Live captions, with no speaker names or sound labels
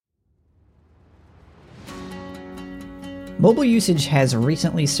Mobile usage has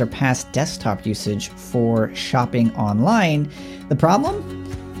recently surpassed desktop usage for shopping online. The problem?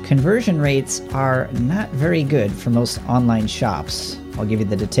 Conversion rates are not very good for most online shops. I'll give you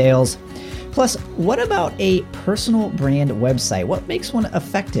the details. Plus, what about a personal brand website? What makes one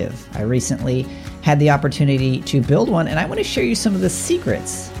effective? I recently had the opportunity to build one, and I want to share you some of the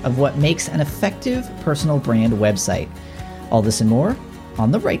secrets of what makes an effective personal brand website. All this and more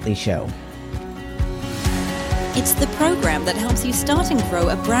on The Rightly Show. It's the program that helps you start and grow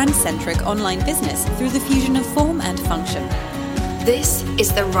a brand-centric online business through the fusion of form and function. This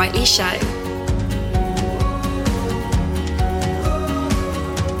is The Rightly Show.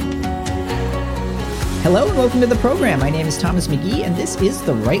 Hello and welcome to the program. My name is Thomas McGee and this is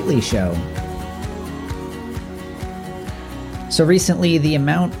The Rightly Show. So recently, the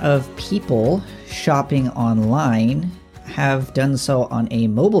amount of people shopping online have done so on a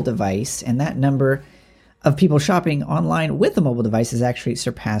mobile device, and that number of people shopping online with a mobile device has actually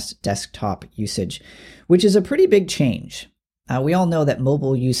surpassed desktop usage, which is a pretty big change. We all know that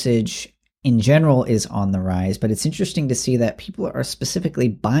mobile usage in general is on the rise, but it's interesting to see that people are specifically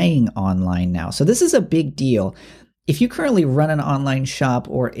buying online now. So this is a big deal. If you currently run an online shop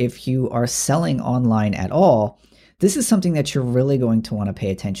or if you are selling online at all, this is something that you're really going to want to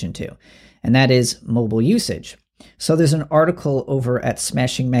pay attention to, and that is mobile usage. So there's an article over at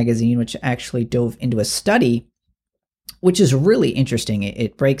Smashing Magazine which actually dove into a study which is really interesting.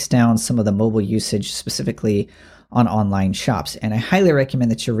 It breaks down some of the mobile usage specifically on online shops, and I highly recommend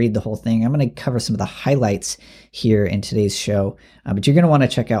that you read the whole thing. I'm going to cover some of the highlights here in today's show, but you're going to want to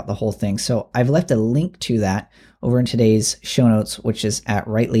check out the whole thing. So I've left a link to that over in today's show notes, which is at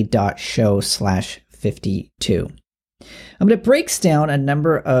rightly.show/52. It breaks down a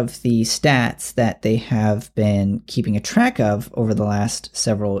number of the stats that they have been keeping a track of over the last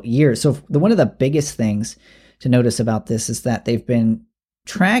several years. So one of the biggest things to notice about this is that they've been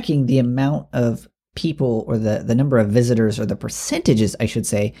tracking the amount of people, or the number of visitors, or the percentages, I should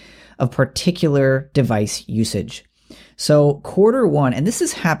say, of particular device usage. So quarter one, and this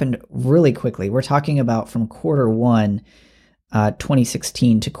has happened really quickly. We're talking about from quarter one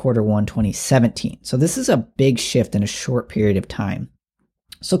 2016 to quarter one 2017. So this is a big shift in a short period of time.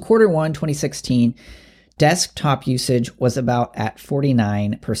 So quarter one 2016, desktop usage was about at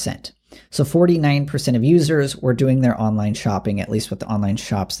 49%. So 49% of users were doing their online shopping, at least with the online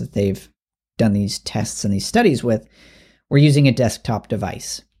shops that they've done these tests and these studies with, were using a desktop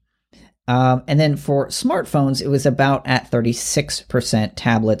device. And then for smartphones, it was about at 36%.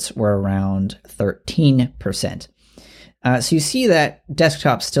 Tablets were around 13%. So you see that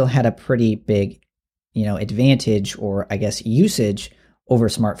desktop still had a pretty big, advantage, or I guess usage, over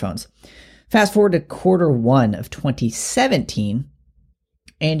smartphones. Fast forward to quarter one of 2017,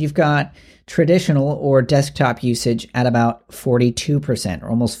 and you've got traditional or desktop usage at about 42%, or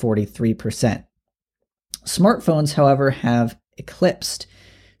almost 43%. Smartphones, however, have eclipsed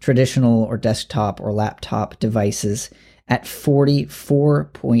traditional or desktop or laptop devices at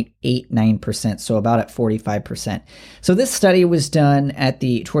 44.89%, so about at 45%. So this study was done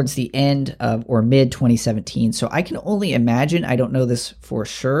towards the end of, or mid 2017. So I can only imagine, I don't know this for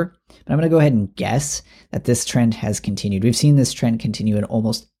sure, but I'm going to go ahead and guess that this trend has continued. We've seen this trend continue in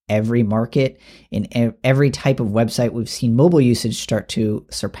almost every market, in every type of website. We've seen mobile usage start to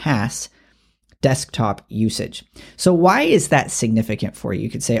surpass desktop usage. So why is that significant for you?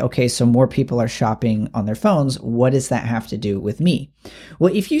 You could say, okay, so more people are shopping on their phones. What does that have to do with me?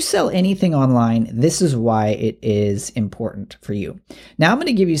 Well, if you sell anything online, this is why it is important for you. Now I'm going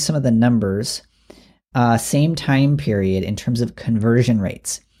to give you some of the numbers, same time period, in terms of conversion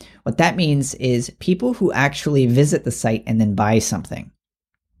rates. What that means is people who actually visit the site and then buy something.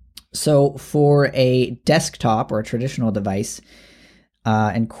 So for a desktop or a traditional device,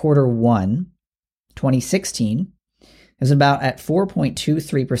 in quarter one 2016, is about at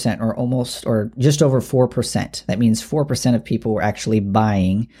 4.23%, or just over 4%. That means 4% of people were actually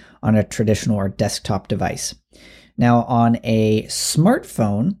buying on a traditional or desktop device. Now on a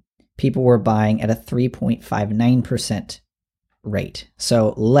smartphone, people were buying at a 3.59% rate,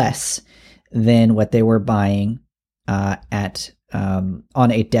 so less than what they were buying on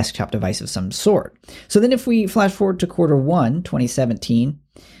a desktop device of some sort. So then if we flash forward to quarter one 2017,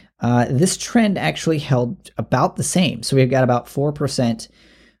 this trend actually held about the same. So we've got about 4%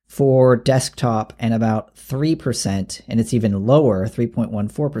 for desktop and about 3%, and it's even lower,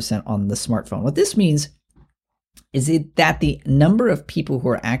 3.14% on the smartphone. What this means is that the number of people who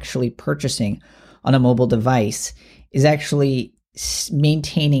are actually purchasing on a mobile device is actually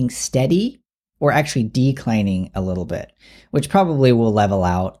maintaining steady or actually declining a little bit, which probably will level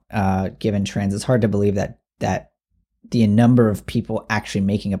out given trends. It's hard to believe that the number of people actually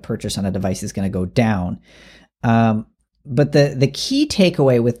making a purchase on a device is going to go down. But the key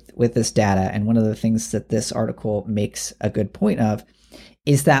takeaway with this data, and one of the things that this article makes a good point of,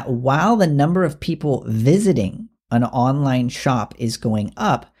 is that while the number of people visiting an online shop is going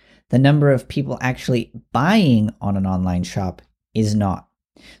up, the number of people actually buying on an online shop is not.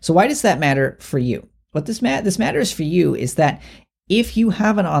 So why does that matter for you? What this matters for you is that if you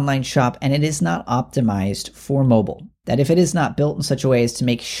have an online shop and it is not optimized for mobile, that if it is not built in such a way as to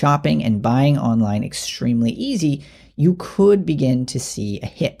make shopping and buying online extremely easy, you could begin to see a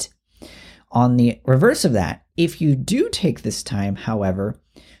hit. On the reverse of that, if you do take this time, however,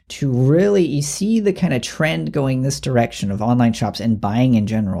 to really see the kind of trend going this direction of online shops and buying in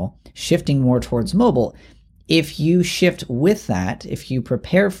general, shifting more towards mobile, if you shift with that, if you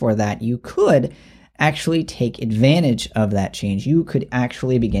prepare for that, you could actually take advantage of that change. You could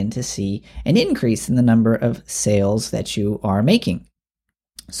actually begin to see an increase in the number of sales that you are making.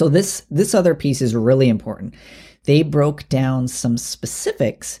 So this other piece is really important. They broke down some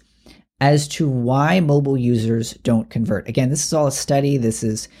specifics as to why mobile users don't convert. Again, this is all a study.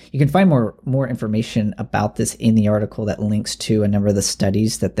 You can find more information about this in the article that links to a number of the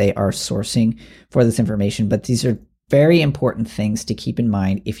studies that they are sourcing for this information. But these are very important things to keep in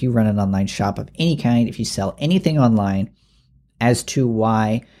mind if you run an online shop of any kind, if you sell anything online, as to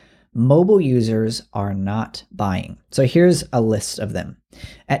why mobile users are not buying. So here's a list of them.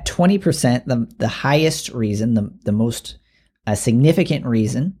 At 20%, the highest reason, the most significant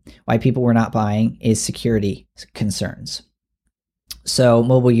reason why people were not buying is security concerns. So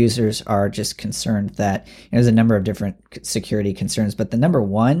mobile users are just concerned that there's a number of different security concerns, but the number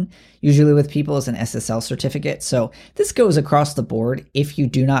one usually with people is an SSL certificate. So this goes across the board. If you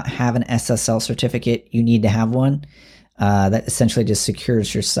do not have an SSL certificate, you need to have one. That essentially just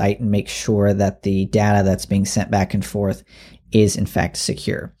secures your site and makes sure that the data that's being sent back and forth is in fact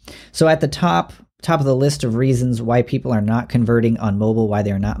secure. So at the top of the list of reasons why people are not converting on mobile, why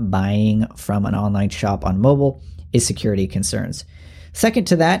they're not buying from an online shop on mobile, is security concerns. Second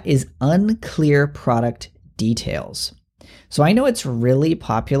to that is unclear product details. So I know it's really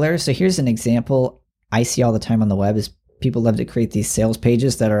popular. So here's an example I see all the time on the web is people love to create these sales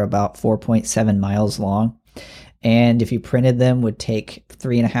pages that are about 4.7 miles long. And if you printed them, would take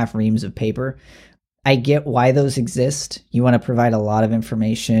 3.5 reams of paper. I get why those exist. You want to provide a lot of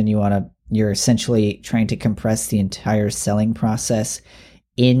information. You're essentially trying to compress the entire selling process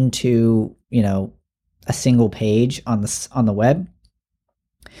into, a single page on the web.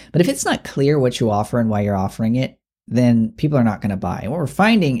 But if it's not clear what you offer and why you're offering it, then people are not going to buy. And what we're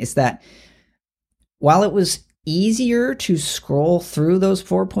finding is that while it was easier to scroll through those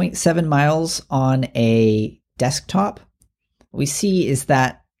 4.7 miles on a desktop, what we see is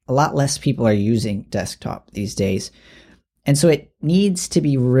that a lot less people are using desktop these days. And so it needs to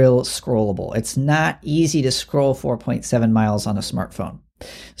be real scrollable. It's not easy to scroll 4.7 miles on a smartphone.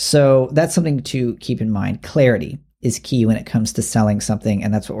 So that's something to keep in mind. Clarity is key when it comes to selling something,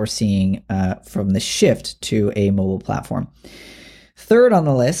 and that's what we're seeing from the shift to a mobile platform. Third on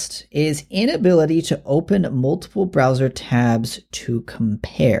the list is inability to open multiple browser tabs to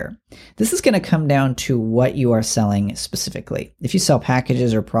compare. This is going to come down to what you are selling specifically. If you sell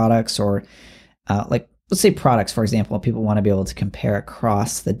packages or products or let's say products, for example, people want to be able to compare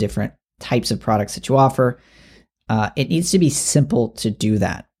across the different types of products that you offer. It needs to be simple to do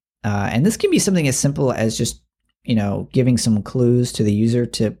that. And this can be something as simple as just, giving some clues to the user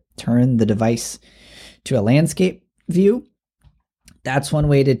to turn the device to a landscape view. That's one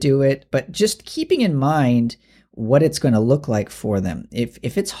way to do it, but just keeping in mind what it's going to look like for them.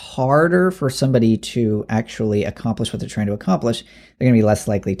 If it's harder for somebody to actually accomplish what they're trying to accomplish, they're going to be less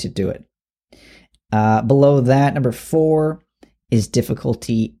likely to do it. Below that, number 4 is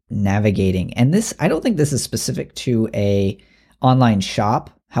difficulty navigating. And this, I don't think this is specific to a online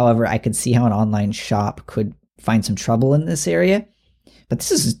shop. However, I could see how an online shop could find some trouble in this area, but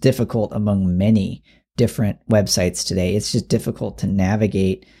this is difficult among many different websites today. It's just difficult to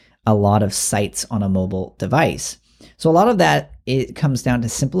navigate a lot of sites on a mobile device. So a lot of that, it comes down to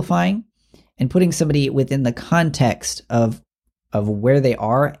simplifying and putting somebody within the context of where they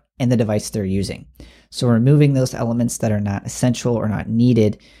are and the device they're using. So removing those elements that are not essential or not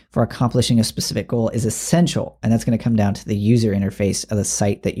needed for accomplishing a specific goal is essential. And that's going to come down to the user interface of the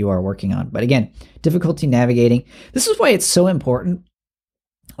site that you are working on. But again, difficulty navigating. This is why it's so important.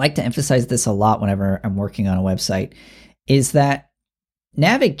 I like to emphasize this a lot whenever I'm working on a website, is that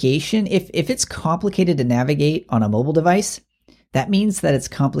navigation, if it's complicated to navigate on a mobile device, that means that it's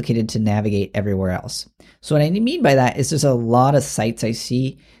complicated to navigate everywhere else. So what I mean by that is there's a lot of sites I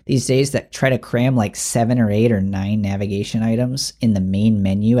see these days that try to cram like 7 or 8 or 9 navigation items in the main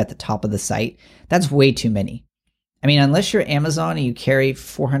menu at the top of the site. That's way too many. I mean, unless you're Amazon and you carry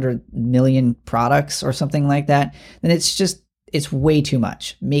 400 million products or something like that, then it's way too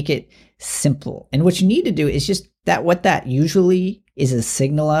much. Make it simple. And what you need to do is just what that usually is a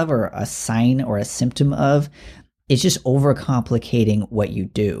signal of, or a sign or a symptom of, is just overcomplicating what you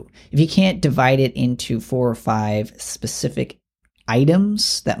do. If you can't divide it into 4 or 5 specific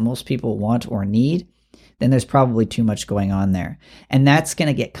items that most people want or need, then there's probably too much going on there. And that's going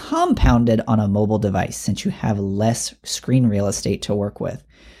to get compounded on a mobile device since you have less screen real estate to work with.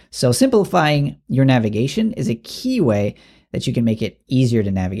 So simplifying your navigation is a key way that you can make it easier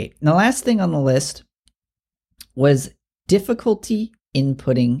to navigate. And the last thing on the list was difficulty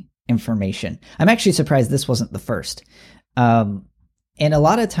inputting information. I'm actually surprised this wasn't the first. And a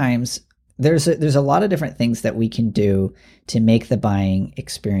lot of times there's a lot of different things that we can do to make the buying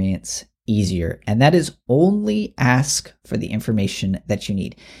experience easier. And that is only ask for the information that you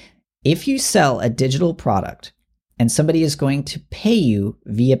need. If you sell a digital product and somebody is going to pay you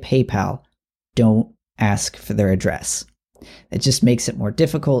via PayPal, don't ask for their address. It just makes it more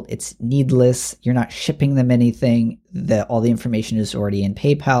difficult. It's needless. You're not shipping them anything. All the information is already in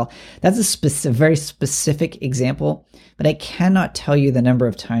PayPal. That's a very specific example, but I cannot tell you the number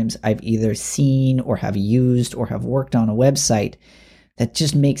of times I've either seen or have used or have worked on a website that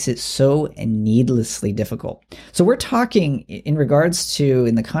just makes it so needlessly difficult. So we're talking in regards to,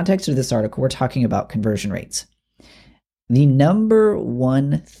 in the context of this article, we're talking about conversion rates. The number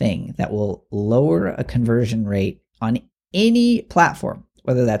one thing that will lower a conversion rate on any platform,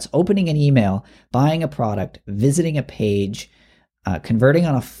 whether that's opening an email, buying a product, visiting a page, converting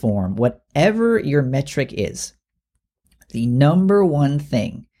on a form, whatever your metric is, the number one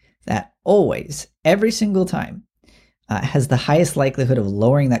thing that always, every single time, has the highest likelihood of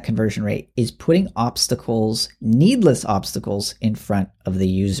lowering that conversion rate is putting obstacles, needless obstacles, in front of the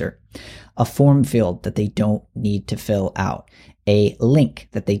user. A form field that they don't need to fill out, a link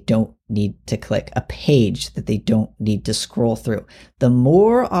that they don't need to click, a page that they don't need to scroll through. The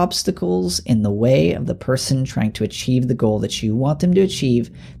more obstacles in the way of the person trying to achieve the goal that you want them to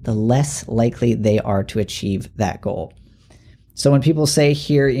achieve, the less likely they are to achieve that goal. So when people say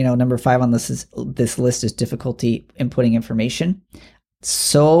here, number 5 on this list is difficulty inputting information,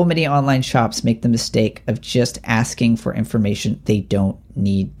 so many online shops make the mistake of just asking for information they don't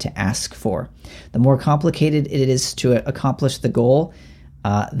need to ask for. The more complicated it is to accomplish the goal,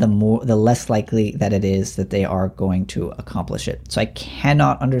 the less likely that it is that they are going to accomplish it. So I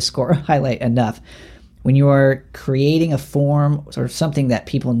cannot underscore or highlight enough, when you are creating a form or something that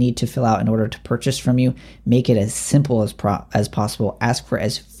people need to fill out in order to purchase from you, make it as simple as possible. Ask for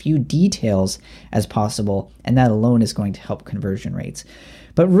as few details as possible, and that alone is going to help conversion rates.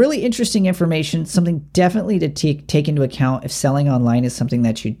 But really interesting information, something definitely to take into account if selling online is something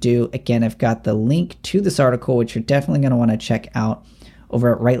that you do. Again, I've got the link to this article, which you're definitely going to want to check out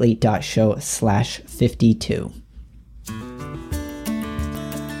over at rightly.show/52.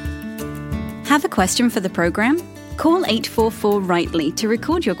 Have a question for the program? Call 844-RIGHTLY to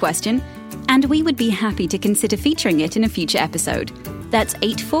record your question, and we would be happy to consider featuring it in a future episode. That's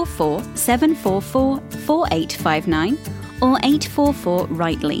 844-744-4859 or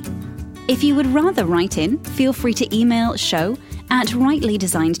 844-RIGHTLY. If you would rather write in, feel free to email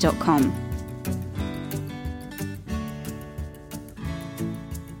show@rightlydesigns.com.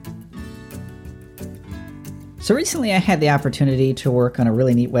 So recently I had the opportunity to work on a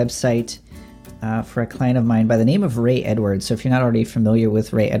really neat website for a client of mine by the name of Ray Edwards. So if you're not already familiar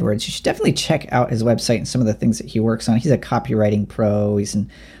with Ray Edwards, you should definitely check out his website and some of the things that he works on. He's a copywriting pro, he's an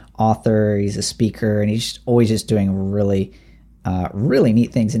author, he's a speaker, and he's always just doing really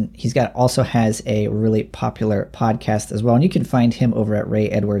neat things. And he's also has a really popular podcast as well. And you can find him over at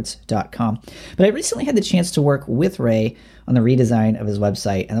rayedwards.com. But I recently had the chance to work with Ray on the redesign of his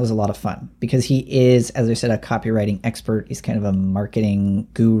website, and that was a lot of fun because he is, as I said, a copywriting expert. He's kind of a marketing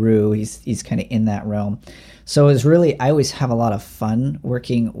guru. He's kind of in that realm. So it was really, I always have a lot of fun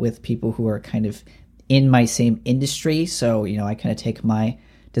working with people who are kind of in my same industry. So, I kind of take my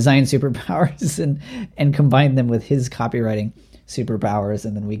design superpowers and combine them with his copywriting superpowers,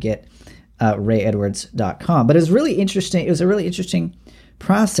 and then we get rayedwards.com. But it was really interesting. It was a really interesting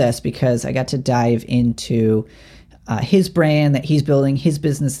process because I got to dive into his brand that he's building, his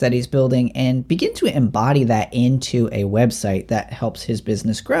business that he's building, and begin to embody that into a website that helps his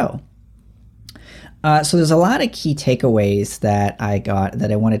business grow. So there's a lot of key takeaways that I got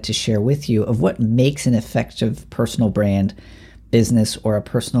that I wanted to share with you of what makes an effective personal brand business or a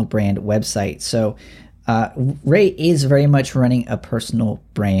personal brand website. So Ray is very much running a personal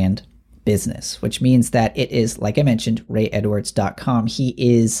brand business, which means that it is, like I mentioned, rayedwards.com. He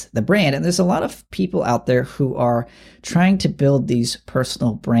is the brand. And there's a lot of people out there who are trying to build these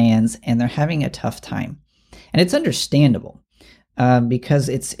personal brands and they're having a tough time. And it's understandable because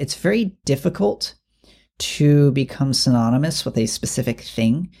it's very difficult to become synonymous with a specific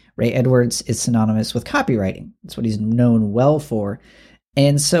thing. Ray Edwards is synonymous with copywriting. That's what he's known well for.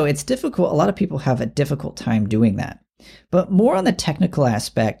 And so it's difficult. A lot of people have a difficult time doing that. But more on the technical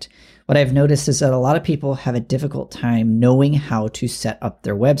aspect, what I've noticed is that a lot of people have a difficult time knowing how to set up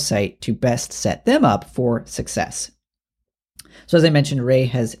their website to best set them up for success. So as I mentioned, Ray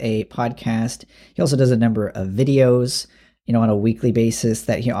has a podcast. He also does a number of videos, on a weekly basis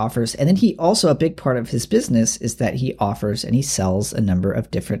that he offers. And then he also, a big part of his business is that he offers and he sells a number of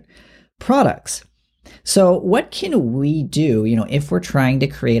different products. So what can we do, if we're trying to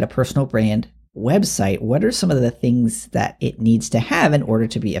create a personal brand website? What are some of the things that it needs to have in order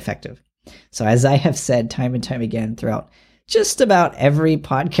to be effective? So as I have said time and time again throughout just about every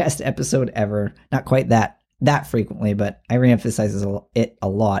podcast episode ever, not quite that frequently, but I reemphasize it a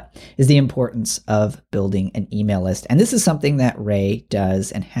lot, is the importance of building an email list. And this is something that Ray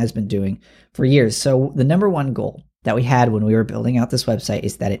does and has been doing for years. So the number one goal that we had when we were building out this website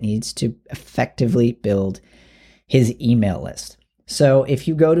is that it needs to effectively build his email list. So if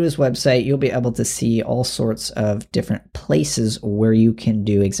you go to his website, you'll be able to see all sorts of different places where you can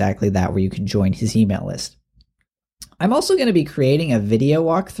do exactly that, where you can join his email list. I'm also going to be creating a video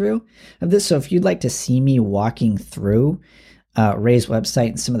walkthrough of this. So if you'd like to see me walking through Ray's website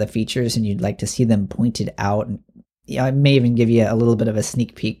and some of the features and you'd like to see them pointed out, and I may even give you a little bit of a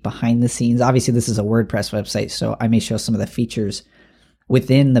sneak peek behind the scenes. Obviously, this is a WordPress website, so I may show some of the features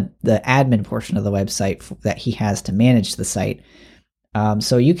within the admin portion of the website that he has to manage the site.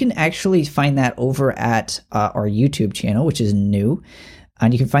 So you can actually find that over at our YouTube channel, which is new.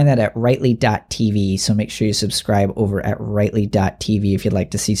 And you can find that at rightly.tv. So make sure you subscribe over at rightly.tv if you'd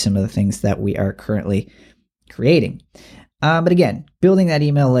like to see some of the things that we are currently creating. But again, building that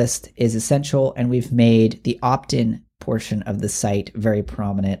email list is essential, and we've made the opt-in portion of the site very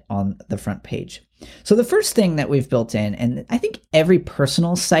prominent on the front page. So the first thing that we've built in, and I think every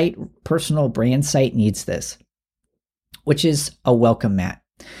personal brand site needs this, which is a welcome mat.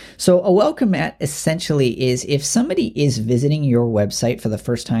 So a welcome mat essentially is if somebody is visiting your website for the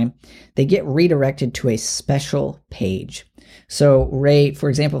first time, they get redirected to a special page. So Ray, for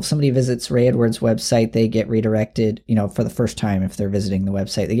example, if somebody visits Ray Edwards' website, they get redirected, for the first time if they're visiting the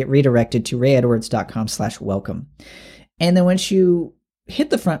website, they get redirected to rayedwards.com/welcome. And then once you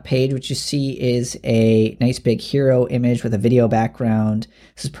hit the front page, what you see is a nice big hero image with a video background.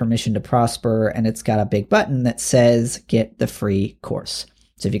 This is permission to prosper, and it's got a big button that says get the free course.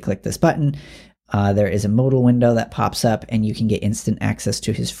 So if you click this button, there is a modal window that pops up and you can get instant access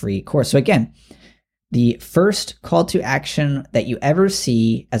to his free course. So again, the first call to action that you ever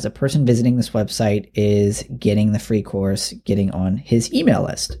see as a person visiting this website is getting the free course, getting on his email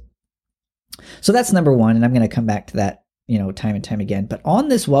list. So that's number one, and I'm going to come back to that, time and time again. But on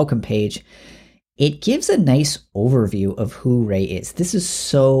this welcome page, it gives a nice overview of who Ray is. This is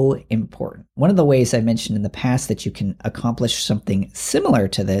so important. One of the ways I mentioned in the past that you can accomplish something similar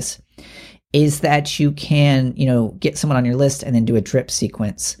to this is that you can, get someone on your list and then do a drip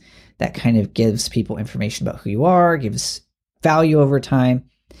sequence that kind of gives people information about who you are, gives value over time.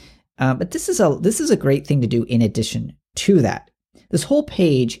 But this is a great thing to do in addition to that. This whole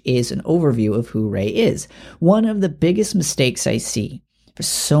page is an overview of who Ray is. One of the biggest mistakes I see for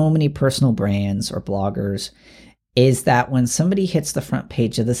so many personal brands or bloggers is that when somebody hits the front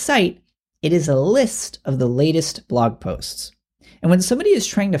page of the site, it is a list of the latest blog posts. And when somebody is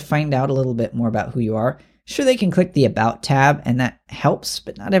trying to find out a little bit more about who you are, sure, they can click the About tab and that helps,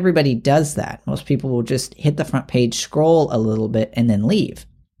 but not everybody does that. Most people will just hit the front page, scroll a little bit, and then leave.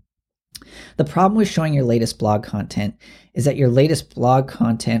 The problem with showing your latest blog content is that your latest blog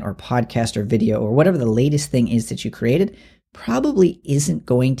content or podcast or video or whatever the latest thing is that you created probably isn't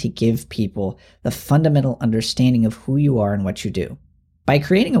going to give people the fundamental understanding of who you are and what you do. By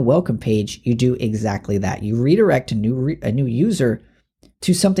creating a welcome page, you do exactly that. You redirect a new user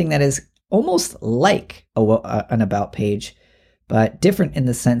to something that is almost like an about page, but different in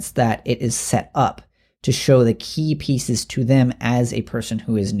the sense that it is set up to show the key pieces to them as a person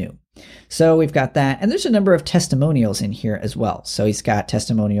who is new. So we've got that. And there's a number of testimonials in here as well. So he's got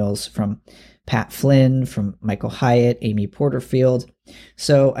testimonials from Pat Flynn, from Michael Hyatt, Amy Porterfield.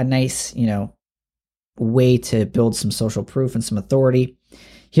 So a nice, way to build some social proof and some authority.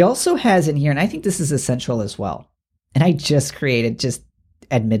 He also has in here, and I think this is essential as well, and I just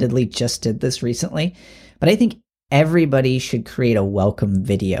admittedly just did this recently, but I think everybody should create a welcome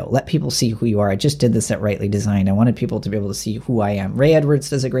video. Let people see who you are. I just did this at Rightly Designed. I wanted people to be able to see who I am. Ray Edwards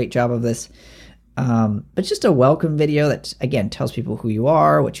does a great job of this. But just a welcome video that, again, tells people who you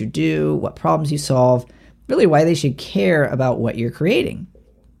are, what you do, what problems you solve, really why they should care about what you're creating.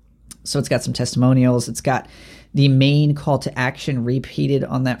 So it's got some testimonials. It's got the main call to action repeated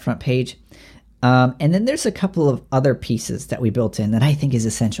on that front page. And then there's a couple of other pieces that we built in that I think is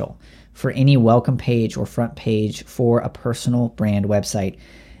essential for any welcome page or front page for a personal brand website.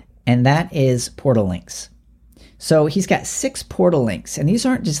 And that is portal links. So he's got 6 portal links, and these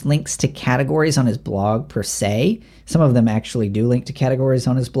aren't just links to categories on his blog per se. Some of them actually do link to categories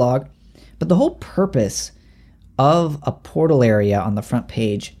on his blog. But the whole purpose of a portal area on the front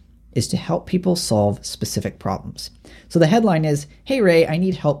page is to help people solve specific problems. So the headline is, "Hey Ray, I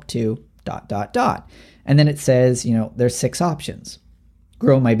need help to ... And then it says, there's 6 options.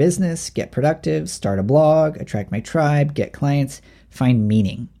 Grow my business, get productive, start a blog, attract my tribe, get clients, find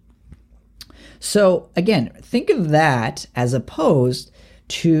meaning." So again, think of that as opposed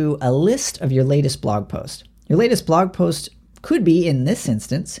to a list of your latest blog post. Your latest blog post could be, in this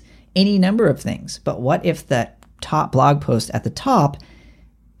instance, any number of things. But what if that top blog post at the top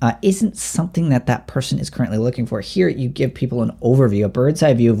isn't something that person is currently looking for? Here, you give people an overview, a bird's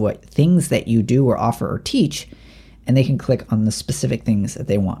eye view of what things that you do or offer or teach, and they can click on the specific things that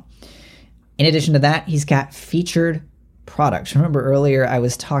they want. In addition to that, he's got featured products. Remember earlier I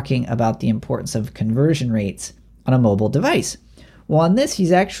was talking about the importance of conversion rates on a mobile device. Well, on this,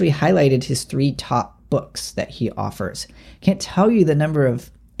 he's actually highlighted his 3 top books that he offers. Can't tell you the number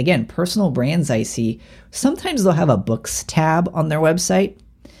of, again, personal brands I see. Sometimes they'll have a books tab on their website,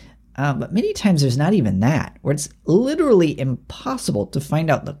 but many times there's not even that, where it's literally impossible to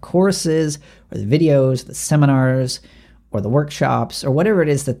find out the courses or the videos, the seminars, or the workshops, or whatever it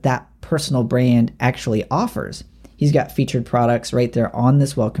is that personal brand actually offers. He's got featured products right there on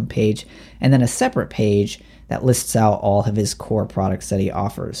this welcome page, and then a separate page that lists out all of his core products that he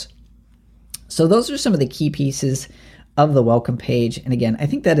offers. So those are some of the key pieces of the welcome page. And again, I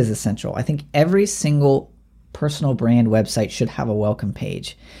think that is essential. I think every single personal brand website should have a welcome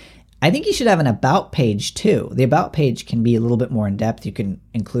page. I think you should have an about page too. The about page can be a little bit more in depth. You can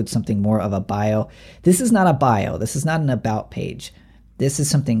include something more of a bio. This is not a bio. This is not an about page. This is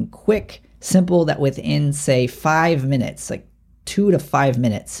something quick, simple, that within, say, 5 minutes, like 2 to 5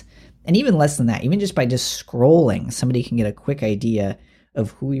 minutes, and even less than that, even just by just scrolling, somebody can get a quick idea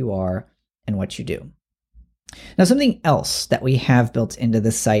of who you are and what you do. Now, something else that we have built into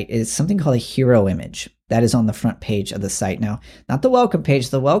this site is something called a hero image. That is on the front page of the site. Now, not the welcome page.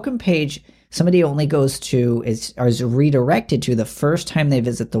 The welcome page, somebody only goes to, is redirected to the first time they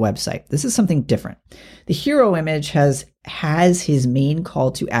visit the website. This is something different. The hero image has his main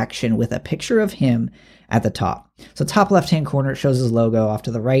call to action with a picture of him at the top. So top left-hand corner, it shows his logo. Off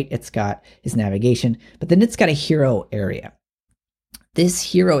to the right, it's got his navigation, but then it's got a hero area. This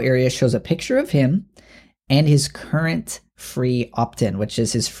hero area shows a picture of him and his current free opt-in, which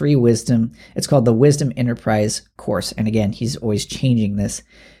is his free wisdom. It's called the Wisdom Enterprise course. And again, he's always changing this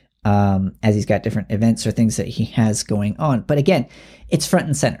as he's got different events or things that he has going on. But again, it's front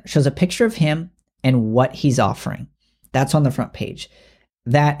and center. It shows a picture of him and what he's offering. That's on the front page.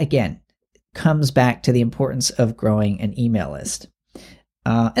 That, again, comes back to the importance of growing an email list.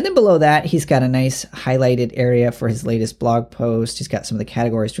 And then below that, he's got a nice highlighted area for his latest blog post. He's got some of the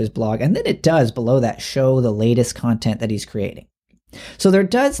categories to his blog. And then it does, below that, show the latest content that he's creating. So there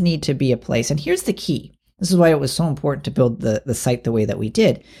does need to be a place. And here's the key. This is why it was so important to build the site the way that we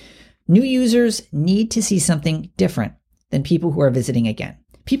did. New users need to see something different than people who are visiting again.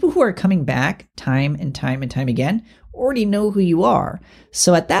 People who are coming back time and time and time again already know who you are.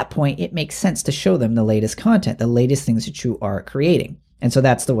 So at that point, it makes sense to show them the latest content, the latest things that you are creating. And so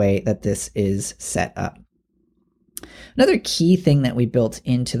that's the way that this is set up. Another key thing that we built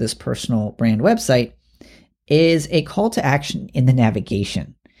into this personal brand website is a call to action in the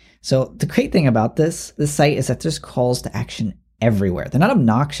navigation. So the great thing about this site is that there's calls to action everywhere. They're not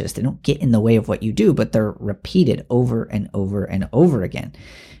obnoxious. They don't get in the way of what you do, but they're repeated over and over and over again.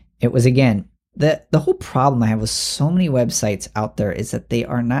 It was, again, the whole problem I have with so many websites out there is that they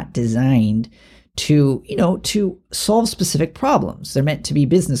are not designed to solve specific problems. They're meant to be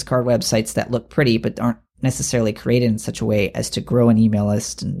business card websites that look pretty, but aren't necessarily created in such a way as to grow an email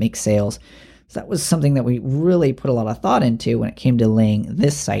list and make sales. So that was something that we really put a lot of thought into when it came to laying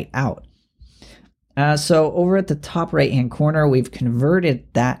this site out. So over at the top right-hand corner, we've converted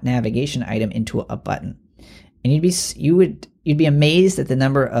that navigation item into a button. And you would you'd be amazed at the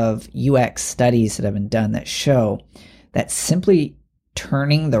number of UX studies that have been done that show that simply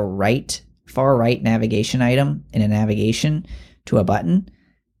turning the far right navigation item in a navigation to a button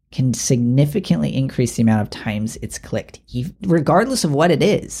can significantly increase the amount of times it's clicked, regardless of what it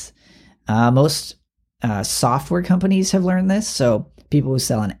is. Most software companies have learned this. So people who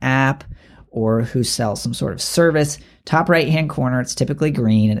sell an app or who sell some sort of service, top right-hand corner, it's typically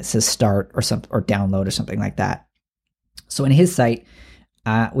green and it says start or download or something like that. So in his site,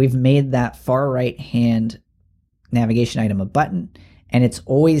 we've made that far right-hand navigation item a button, and it's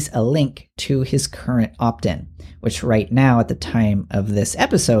always a link to his current opt-in, which right now at the time of this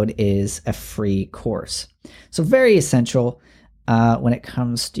episode is a free course. So very essential when it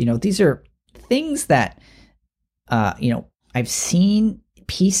comes to, these are things that, I've seen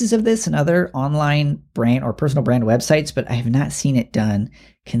pieces of this in other online brand or personal brand websites, but I have not seen it done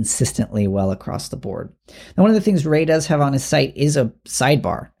consistently well across the board. Now, one of the things Ray does have on his site is a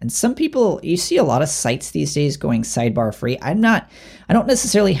sidebar. And some people, you see a lot of sites these days going sidebar free. I don't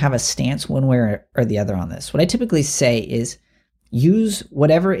necessarily have a stance one way or the other on this. What I typically say is use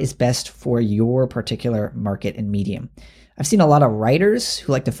whatever is best for your particular market and medium. I've seen a lot of writers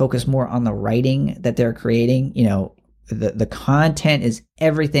who like to focus more on the writing that they're creating. The content is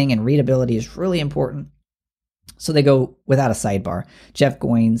everything and readability is really important. So they go without a sidebar. Jeff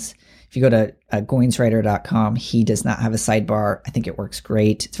Goins, if you go to goinswriter.com, he does not have a sidebar. I think it works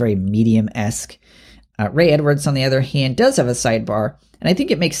great. It's very Medium-esque. Ray Edwards, on the other hand, does have a sidebar. And I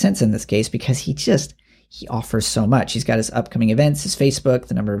think it makes sense in this case because he offers so much. He's got his upcoming events, his Facebook,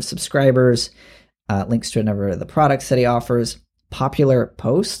 the number of subscribers, links to a number of the products that he offers, popular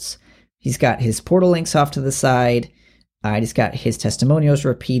posts. He's got his portal links off to the side. He's got his testimonials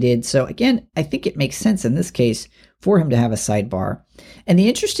repeated. So again, I think it makes sense in this case for him to have a sidebar. And the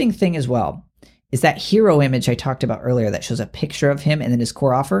interesting thing as well is that hero image I talked about earlier that shows a picture of him and then his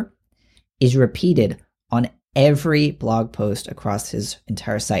core offer is repeated on every blog post across his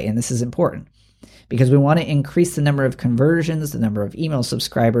entire site. And this is important because we want to increase the number of conversions, the number of email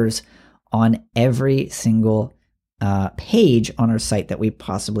subscribers on every single page on our site that we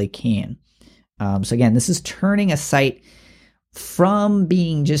possibly can. So again, this is turning a site from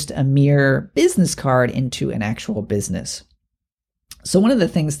being just a mere business card into an actual business. So one of the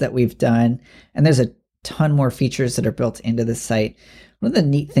things that we've done, and there's a ton more features that are built into the site. One of the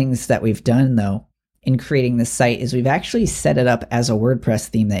neat things that we've done though in creating this site is we've actually set it up as a WordPress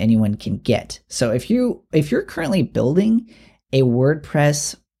theme that anyone can get. So if you're currently building a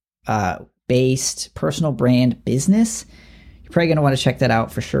WordPress based personal brand business, probably going to want to check that out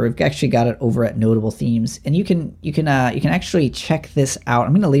for sure. We've actually got it over at Notable Themes, and you can actually check this out.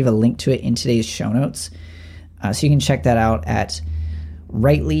 I'm going to leave a link to it in today's show notes, so you can check that out at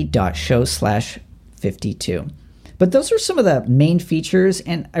rightly.show/52. But those are some of the main features,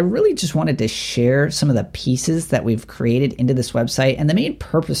 and I really just wanted to share some of the pieces that we've created into this website, and the main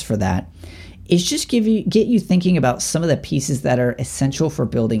purpose for that is just get you thinking about some of the pieces that are essential for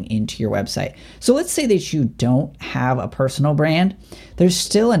building into your website. So let's say that you don't have a personal brand. There's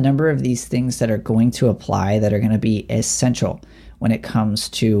still a number of these things that are going to apply that are going to be essential when it comes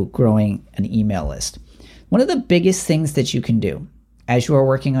to growing an email list. One of the biggest things that you can do as you are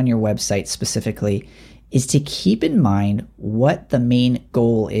working on your website specifically is to keep in mind what the main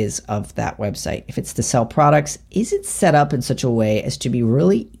goal is of that website. If it's to sell products, is it set up in such a way as to be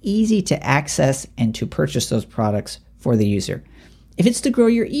really easy to access and to purchase those products for the user? If it's to grow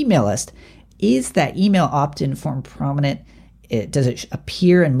your email list, is that email opt-in form prominent? Does it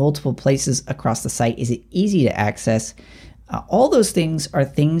appear in multiple places across the site? Is it easy to access? All those things are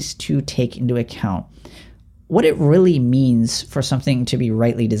things to take into account. What it really means for something to be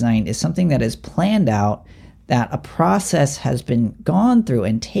rightly designed is something that is planned out, that a process has been gone through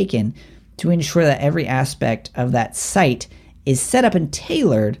and taken to ensure that every aspect of that site is set up and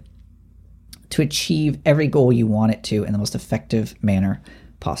tailored to achieve every goal you want it to in the most effective manner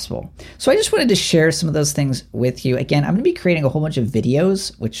possible. So I just wanted to share some of those things with you. Again, I'm going to be creating a whole bunch of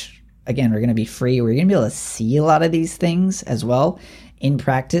videos, which again, are going to be free. We're going to be able to see a lot of these things as well in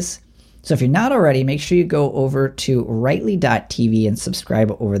practice. So if you're not already, make sure you go over to rightly.tv and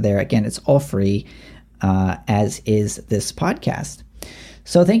subscribe over there. Again, it's all free, as is this podcast.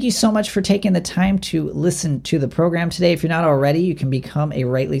 So thank you so much for taking the time to listen to the program today. If you're not already, you can become a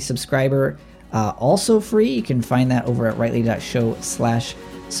Rightly subscriber, also free. You can find that over at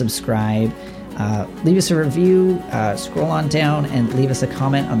rightly.show/subscribe. Leave us a review, scroll on down and leave us a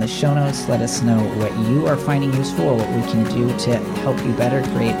comment on the show notes. Let us know what you are finding useful or what we can do to help you better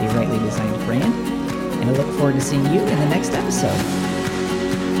create a rightly designed brand. And I look forward to seeing you in the next episode.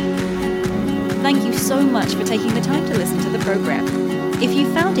 Thank you so much for taking the time to listen to the program. If you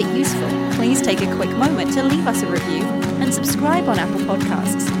found it useful, please take a quick moment to leave us a review and subscribe on Apple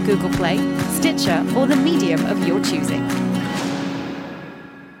Podcasts, Google Play, Stitcher, or the medium of your choosing.